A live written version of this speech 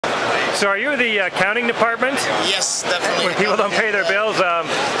So are you the accounting department? Yes, definitely. When people don't pay their bills,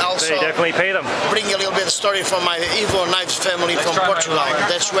 they definitely pay them. Bring a little bit of story from my Ivo knives family from Portugal.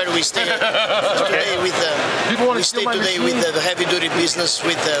 That's where we stay today with the heavy-duty business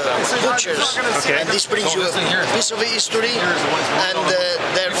with the butchers. Okay. And this brings you a piece of history, and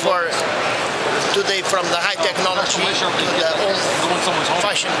therefore today from the high technology to the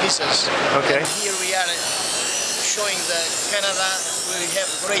old-fashioned pieces. Okay. And here we are showing the Canada. We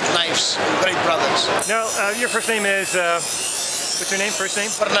have great knives, great products. Now, your first name is, what's your name, first name?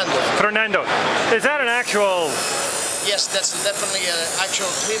 Fernando. Fernando. Is that an actual... Yes, that's definitely an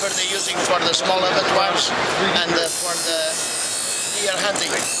actual cleaver they're using for the small abattoirs and for the deer hunting.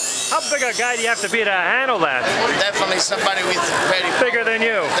 How big a guy do you have to be to handle that? Definitely somebody with very... Bigger than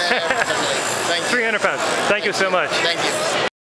you. Definitely. Thank you. 300 pounds. Thank you so much. Thank you.